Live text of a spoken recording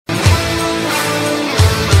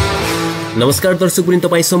नमस्कार दर्शकवृन्द,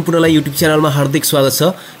 तपाईं सम्पूर्णलाई युट्युब च्यानलमा हार्दिक स्वागत छ।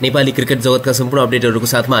 नेपाली क्रिकेट जगतका सम्पूर्ण अपडेटहरूको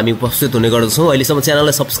साथमा हामी उपस्थित हुने गर्दछौं। अहिलेसम्म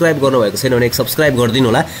च्यानललाई सब्स्क्राइब गर्नुभएको छैन भने सब्स्क्राइब गरिदिनु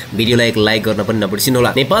होला, भिडियोलाई एक लाइक गर्न पनि नबिर्सिनु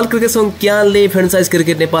होला। नेपाल क्रिकेट संघ क्यानले franchise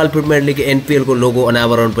cricket Nepal premier league NPL को लोगो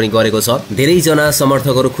अनावरण पनि गरेको छ। धेरै जना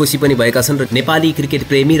समर्थकहरू खुसी पनि भएका छन् र नेपाली क्रिकेट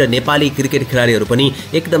प्रेमी र नेपाली क्रिकेट खेलाडीहरू पनि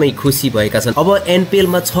एकदमै खुसी भएका छन्। अब एनपीएल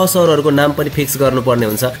मा 6 शहरहरूको नाम पनि फिक्स गर्नुपर्ने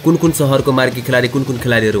हुन्छ। कुन शहरको मार्की खेलाडी कुन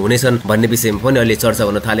खेलाडीहरू हुनेछन् भन्ने विषयमा पनि अहिले चर्चा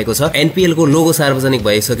हुन थालेको छ। एनपीएल को लोगो सार्वजनिक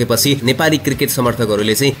भइसकेपछि नेपाली क्रिकेट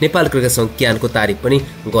समर्थकहरूले चाहिँ नेपाल क्रिकेट संघ क्यानको तारिफ पनि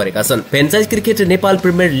गरेका छन्। Franchise cricket Nepal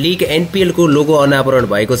premier league NPL को लोगो अनावरण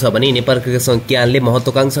भएको छ भने नेपाल क्रिकेट संघ क्यानले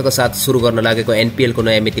महत्वाकांक्षाका साथ सुरु गर्न लागेको एनपीएल को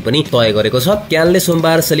नयाँ मिति पनि तय गरेको छ। क्यानले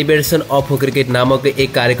सोमबार सेलिब्रेसन अफ क्रिकेट नामक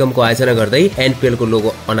एक कार्यक्रमको आयोजना गर्दै एनपीएल को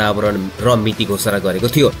लोगो अनावरण र मिति घोषणा गरेको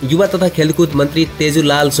थियो। युवा तथा खेलकुद मन्त्री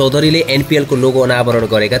तेजुलाल चौधरीले एनपीएल को लोगो अनावरण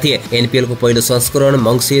गरेका थिए। एनपीएल को पहिलो संस्करण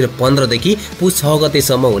मंसिर 15 देखि पुस 6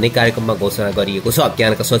 गतेसम्म हुने कार्यक्रममा घोषणा गरिएको छ।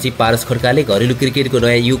 क्यानका सचिव पारस खड्काले घरेलु क्रिकेटको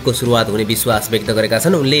नयाँ युगको सुरुवात हुने विश्वास व्यक्त गरेका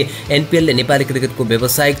छन्। उनले एनपीएलले नेपाली क्रिकेटको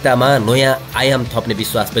व्यावसायिकतामा नयाँ आयाम थप्ने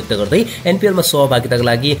विश्वास व्यक्त गर्दै एनपीएलमा सहभागिताका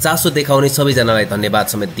लागि चासो देखाउने सबैजनालाई धन्यवाद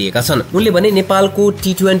समेत दिएका छन्। उनले भने नेपालको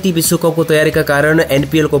टी20 विश्वकपको तयारीका कारण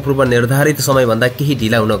एनपीएलको पूर्व निर्धारित समयभन्दा केही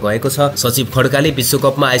ढिला हुन गएको छ। सचिव खड्काले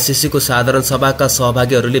विश्वकपमा आईसीसीको साधारण सभाका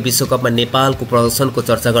सहभागीहरूले विश्वकपमा नेपालको प्रदर्शनको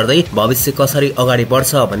चर्चा गर्दै भविष्य कसरी अगाडि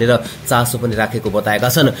बढ्छ भनेर चासो पनि राखेको बताएका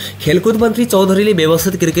छन्। खेलकुद मन्त्री चौधरीले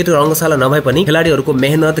व्यवस्थित क्रिकेट रंगशाला नभए पनि खेलाडीहरूको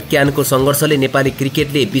मेहनत क्यानको संघर्षले नेपाली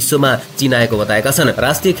क्रिकेटले विश्वमा चिनाएको बताएका छन्।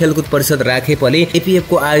 राष्ट्रिय खेलकुद परिषद राखेपले एपीएफ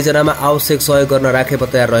को आयोजनामा आवश्यक सहयोग गर्न राखेप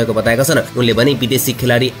तयार रहेको बताएका छन्। उनले भने विदेशी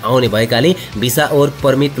खेलाडी आउने भएकाले भिसा और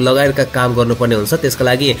परमिट लगायतका काम गर्नुपर्ने हुन्छ, त्यसका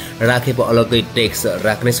लागि राखेप अलग्गै ट्याक्स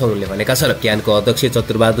राख्नेछौं उनले भनेका छन्। क्यानको अध्यक्ष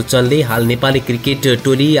चतुरबहादुर चन्दले हाल नेपाली क्रिकेट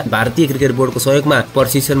टोली भारतीय क्रिकेट बोर्डको सहयोगमा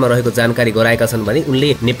प्रशिक्षणमा रहेको जानकारी गराएका छन् भने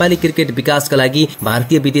उनले नेपाली क्रिकेट विकासका लागि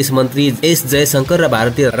भारतीय विदेश मन्त्री एस जयशंकर र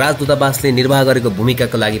भारतीय राजदूतावासले निर्वाह गरेको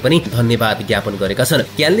भूमिकाका लागि पनि धन्यवाद ज्ञापन गरेका छन्।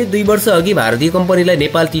 क्यानले 2 वर्ष अघि भारतीय कम्पनीलाई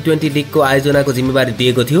नेपाल टी20 लिगको आयोजनाको जिम्मेवारी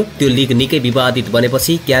दिएको थियो। त्यो लिग निकै विवादित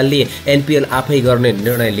बनेपछि क्यानले एनपीएल आफै गर्ने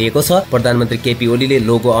निर्णय लिएको छ। प्रधानमन्त्री केपी ओलीले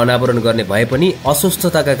लोगो अनावरण गर्ने भए पनि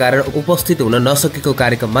अस्वस्थताका कारण उपस्थित हुन नसकेको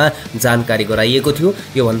कार्यक्रममा जानकारी गराइएको थियो।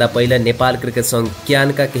 यो भन्दा पहिला नेपाल क्रिकेट संघ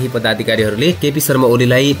क्यानका केही पदाधिकारीहरूले केपी शर्मा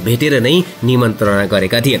ओलीलाई भेटेर नै निमन्त्रणा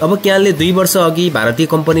गरेका थिए। अब क्यानले 2 वर्ष अघि भारतीय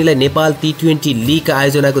कम्पनीलाई नेपाल टी20 लिग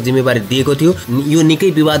आयोजनाको जिम्मेवारी दिएको थियो। यो निकै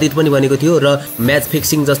विवादित पनि बनेको थियो र म्याच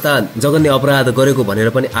फिक्सिङ जस्ता जघन्य अपराध गरेको भनेर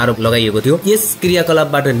पनि आरोप लगाइएको थियो। यस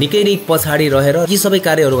क्रियाकलापबाट निकै नै पछाडि रहेर यी सबै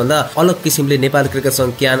कार्यहरू भन्दा अलग किसिमले नेपाल क्रिकेट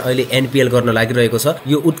संघ क्यान अहिले एनपीएल गर्न लागिरहेको छ।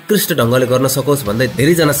 यो उत्कृष्ट ढंगले गर्न सकोस् भन्दै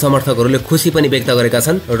धेरै जना समर्थकहरूले खुसी पनि व्यक्त गरेका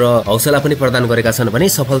छन् र हौसला पनि प्रदान गरेका छन् भने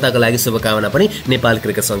सफलताका लागि शुभकामना पनि नेपाल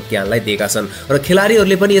क्रिकेट संघ क्यानलाई दिएका छन् र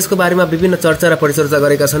खेलाडीहरूले पनि यसको बारेमा विभिन्न चर्चा र परिचर्चा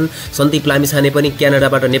गरेका छन्। सन्दीप लामिछाने पनि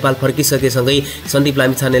क्यानाडाबाट नेपाल फर्किसकेसँगै सन्दीप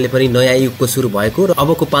लामिछानेले पनि नयाँ युगको सुरु भएको र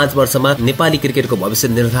अबको 5 वर्षमा नेपाली क्रिकेटको भविष्य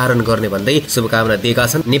निर्धारण गर्ने भन्दै शुभकामना दिएका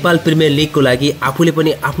छन्। नेपाल प्रिमियर लिगको लागि आफूले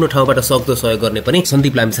पनि आफ्नो ठाउँबाट सक्दो सहयोग गर्ने पनि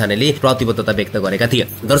सन्दीप लामिछानेले प्रतिबद्धता व्यक्त गरेका थिए।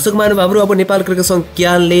 दर्शक महानुभावहरू, अब नेपाल क्रिकेट संघ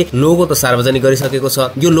क्यानले लोगो त सार्वजनिक गरिसकेको छ।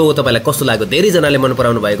 यो लोगो तपाईलाई कस्तो लाग्यो? धेरै जनाले मन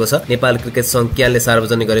पराउनु भएको छ नेपाल क्रिकेट संघ क्यानले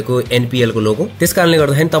सार्वजनिक गरेको एनपीएल को लोगो। त्यसकारणले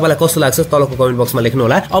गर्दाखेरि तपाईलाई कस्तो लाग्छ तलको कमेन्ट बक्समा लेख्नु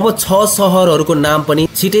होला। अब 6 शहरहरूको नाम पनि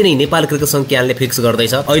छिटै नै नेपाल क्रिकेट संघ क्यानले फिक्स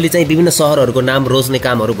गर्दैछ। अहिले चाहिँ विभिन्न शहरहरूको नाम रोज्ने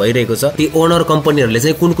कामहरू भइरहेको छ। ती ओनर कम्पनीहरूले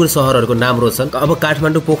चाहिँ कुन शहरहरूको नाम रोज्छन्। अब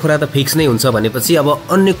काठमाडौँ पोखरा त फिक्स नै हुन्छ भनेपछि अब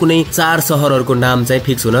अन्य कुनै 4 शहरहरूको नाम चाहिँ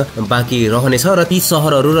फिक्स हुन बाँकी रहनेछ र ती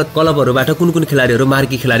शहरहरू र क्लबहरूबाट कुन खेलाडीहरू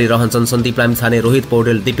मार्की खेलाडी रहन्छन्। सन्दीप लामिछाने, रोहित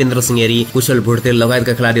पौडेल, दिपेन्द्र सिंह एरी, कुशल भुर्टेल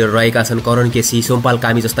लगायतका खेलाडीहरू रहेका छन्। करण केसी, सोम्पाल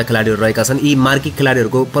कामी जस्ता खेलाडीहरू रहेका छन्। यी मार्की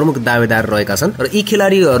खेलाडीहरूको प्रमुख दावेदार रहेका छन् र यी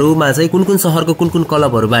खेलाडीहरूमा चाहिँ कुन शहरको कुन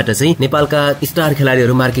क्लबहरूबाट चाहिँ नेपालका स्टार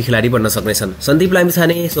खेलाडीहरू मार्की खेलाडी बन्न सक्नेछन्। सन्दीप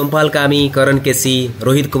लामिछाने, सोम्पाल कामी, करण केसी,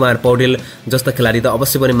 रोहित कुमार पौडेल जस्ता खेलाडी त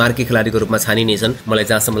अवश्य पनि मार्की खेलाडीको रूपमा छानिने छन् मलाई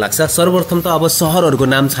जहाँसम्म लाग्छ। सर्वप्रथम त अब शहरहरूको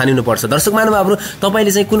नाम छानिनु पर्छ। दर्शक महानुभावहरू,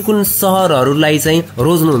 तपाईले चाहिँ कुन शहरहरूलाई चाहिँ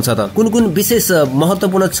रोज्नुहुन्छ त? कुन विशेष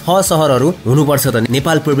महत्त्वपूर्ण 6 शहरहरू हुनुपर्छ त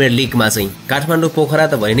नेपाल प्रिमियर लिगमा चाहिँ? काठमाडौँ पोखरा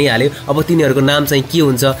त भइ नै हाल्यो। अब तिनीहरूको नाम चाहिँ के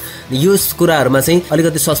हुन्छ? यो कुराहरूमा चाहिँ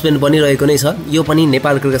अलिकति सस्पेन्स बनिरहेको नै छ। यो पनि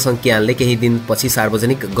नेपाल क्रिकेट संघ क्यानले केही दिन पछि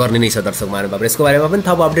सार्वजनिक गर्ने नै छ। दर्शक महानुभावहरू, यसको बारेमा पनि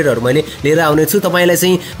थप अपडेटहरू मैले लिएर आउने छु। तपाईलाई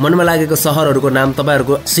चाहिँ मनमा लागेको शहरहरूको नाम,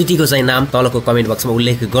 तपाईहरुको सिटीको चाहिँ नाम तलको कमेन्ट बक्समा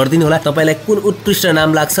उल्लेख गरिदिनु होला। तपाईलाई कुन उत्कृष्ट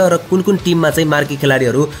नाम लाग्छ र कुन टिममा चाहिँ मार्की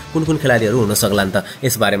खेलाडीहरू कुन खेलाडीहरू हुन सक्लान् त?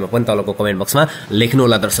 यस बारेमा पनि तलको कमेन्ट बक्समा लेख्नु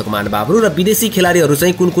होला दर्शक महानुभावहरू। र विदेशी खेलाडीहरू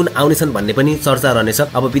चाहिँ कुन आउनेछन् भन्ने पनि चर्चा रहनेछ।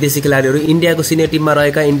 अब विदेशी खेलाडीहरू इन्डियाको सिनियर टिममा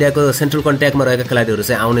रहेका, इन्डियाको सेन्ट्रल कन्ट्याक्टमा रहेका खेलाडीहरू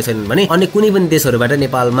चाहिँ आउनेछन् भने अन्य कुनै पनि देशहरूबाट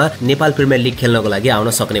नेपालमा नेपाल प्रिमियर लिग खेल्नको लागि आउन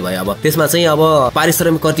सक्ने भयो। अब त्यसमा चाहिँ अब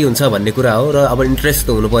पारिश्रमिक कति हुन्छ भन्ने कुरा हो र अब इन्ट्रेस्ट त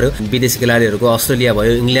हुनु पर्यो। विदेशी खेलाडीहरूको अस्ट्रेलिया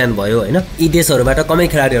भयो, इङ्ल्यान्ड भयो हैन, यी देशहरूबाट कमै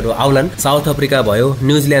खेलाडीहरू आउलान्। साउथ अफ्रिका भयो,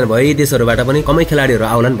 न्युजिल्यान्ड भयो, यी देशहरूबाट पनि कमै खेलाडीहरू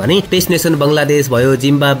आउलान् भने टेस्ट नेसन बंगलादेश भयो,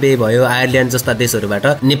 जिम्बाब्वे भयो, आयरल्यान्ड जस्ता देशहरूबाट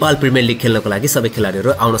नेपाल प्रिमियर लिग खेल्नको लागि सबै खेलाडीहरू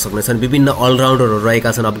आउन सक्नेछन्। विभिन्न अलराउन्डरहरू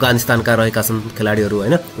रहेका छन्, अफगानिस्तानका रहेका छन् खेलाडीहरू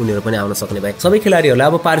हैन, उनीहरू पनि आउन सक्ने भए सबै खेलाडीहरूलाई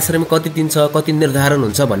अब पारिश्रमिक कति दिन्छ, कति निर्धारण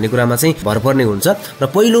हुन्छ भन्ने कुरामा चाहिँ भर पर्ने हुन्छ। र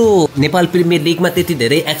पहिलो नेपाल प्रिमियर लिगमा त्यति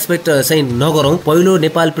धेरै एक्सपेक्ट चाहिँ नगरौँ। पहिलो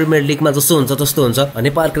नेपाल प्रिमियर लिगमा जस्तो हुन्छ त्यस्तो हुन्छ।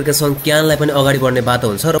 नेपाल क्रिकेट संघ क्यानलाई पनि अगाडि बढ्ने बाटो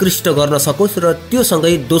हुन्छ र उत्कृष्ट गर्न सकोस्। र त्यो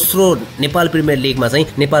सँगै दोस्रो नेपाल प्रिमियर लिगमा चाहिँ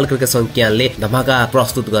नेपाल क्रिकेट संघ क्यानले धमाका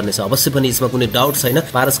प्रस्तुत गर्नेछ। अवश्य पनि यसमा कुनै डाउट छैन।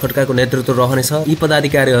 पारस खड्काको नेतृत्व रहनेछ। यी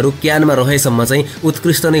पदाधिकारीहरू क्यानमा रहेसम्म चाहिँ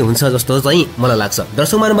उत्कृष्ट नै हुन्छ जस्तो चाहिँ मलाई लाग्छ।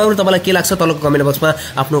 दर्शक महानुभावहरू, तपाईँलाई के लाग्छ तलको कमेन्ट बक्समा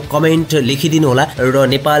आफ्नो कमेन्ट लेखिदिनु होला र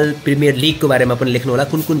नेपाल प्रिमियर लिगको बारेमा पनि लेख्नु होला।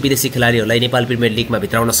 कुन कुन विदेशी खेलाडीहरूलाई नेपाल प्रिमियर लिगमा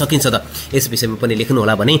भित्राउन सकिन्छ त यस विषयमा पनि लेख्नु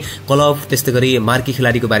होला भने क्लब त्यस्तै गरी मार्की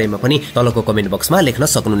खेलाडीको बारेमा पनि तलको कमेन्ट बक्समा लेख्न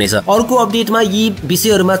सक्नुहुनेछ। अर्को अपडेटमा यी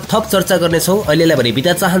विषयहरूमा थप चर्चा गर्नेछौँ। अहिलेलाई भने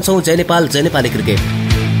बिदा चाहन्छौँ। जय नेपाल, जय नेपाली क्रिकेट।